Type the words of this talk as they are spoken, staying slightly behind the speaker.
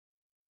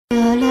The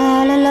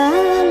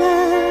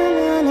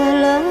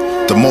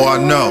more I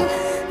know,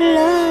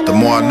 the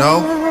more I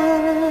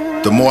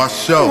know, the more I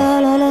show.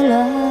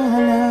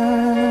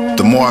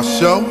 The more I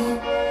show,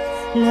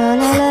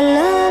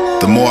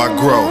 the more I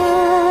grow.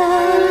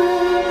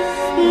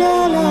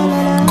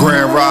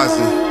 Grand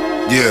Rising,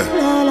 yeah.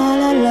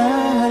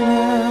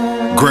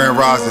 Grand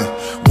Rising.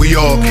 We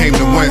all came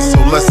to win,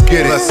 so let's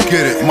get it. Let's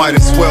get it. Might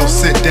as well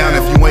sit down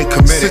if you ain't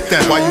committed. Sit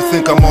down. Why you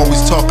think I'm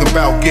always talking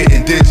about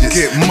getting digits?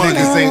 Get money.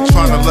 Niggas ain't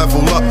trying to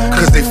level up,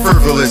 cause they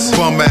frivolous.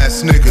 Bum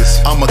ass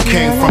niggas. I'm a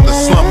king from the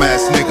slum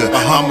ass nigga.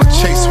 I'ma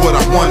chase what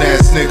I want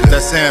ass nigga.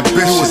 That's ambitious.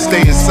 You would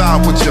stay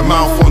inside with your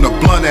mouth on a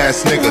blunt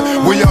ass nigga.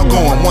 Where y'all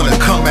going? Wanna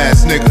come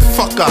ass nigga?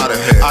 Fuck out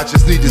of here. I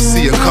just need to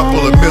see a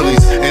couple of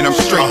millies and I'm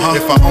straight.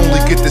 If I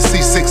only get to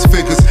see 6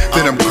 figures,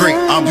 then I'm great.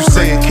 You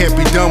say it can't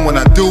be done when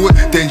I do it,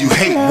 then you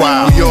hate.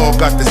 Wow. We all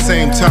got the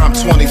same time,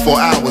 24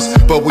 hours,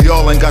 but we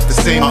all ain't got the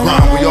same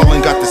grind. We all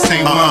ain't got the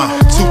same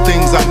mind. 2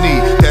 things I need,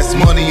 that's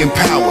money and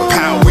power.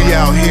 We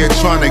out here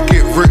trying to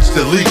get rich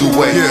the legal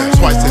way.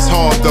 Twice as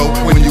hard though,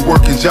 when you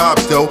working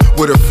jobs though,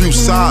 with a few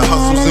side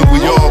hustles and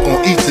we all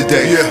gon' eat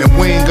today. And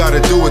we ain't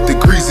gotta do it the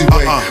greasy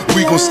way.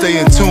 We gon' stay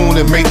in tune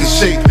and make it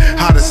shake.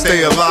 How to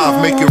stay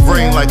alive, make it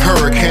rain like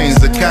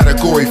hurricanes, a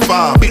category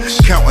 5.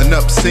 Counting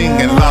up,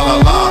 singing la la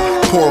la.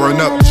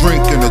 Pouring up,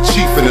 drinking,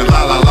 achieving and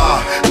la la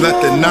la. Let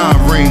the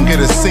 9 ring, get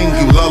a sing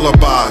you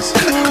lullabies.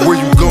 Where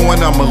you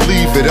going, I'ma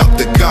leave it up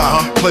to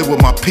God. Play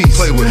with my peace,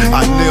 I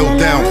kneel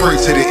down,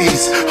 pray to the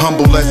east.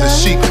 Humble as a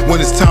sheep,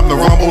 when it's time to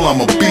rumble,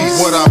 I'm a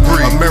beast. What I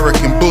breathe,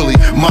 American bully,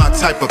 my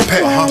type of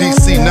pet.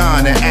 DC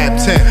 9 and AB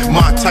 10,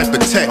 my type of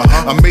tech.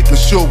 I'm making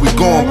sure we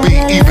gon' be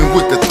even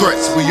with the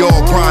threats. We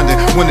all grinding,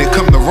 when it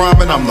come to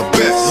rhyming, I'm the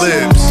best.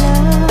 LIBZ,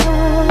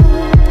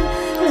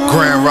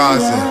 Grand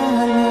Rising.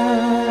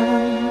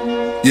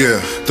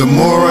 Yeah. The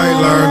more I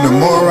learn, the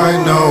more I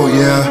know,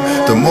 yeah.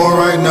 The more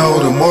I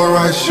know, the more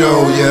I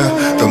show, yeah.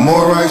 The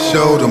more I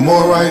show, the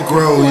more I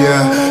grow,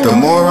 yeah. The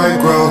more I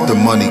grow, the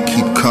money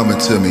keep coming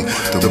to me.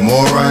 The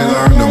more I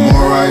learn, the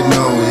more I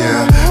know,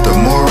 yeah. The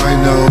more I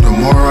know, the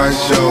more I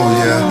show,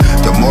 yeah.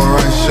 The more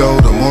I show,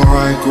 the more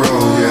I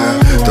grow, yeah.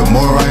 The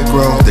more I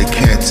grow, they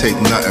can't take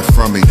nothing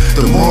from me.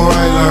 The more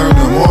I learn,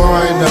 the more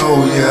I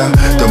know, yeah.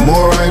 The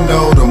more I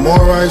know, the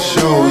more I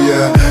show,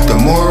 yeah. The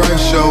more I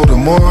show, the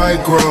more I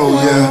grow,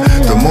 yeah.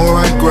 The more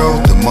I grow,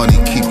 the money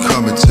keep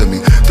coming to me.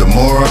 The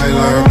more I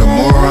learn, the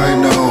more I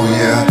know,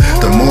 yeah.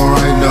 The more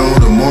I know,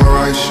 the more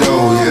I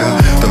show, yeah.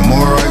 The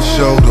more I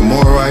show, the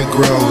more I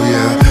grow,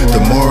 yeah. The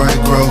more I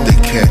grow, they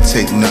can't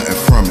take nothing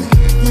from me.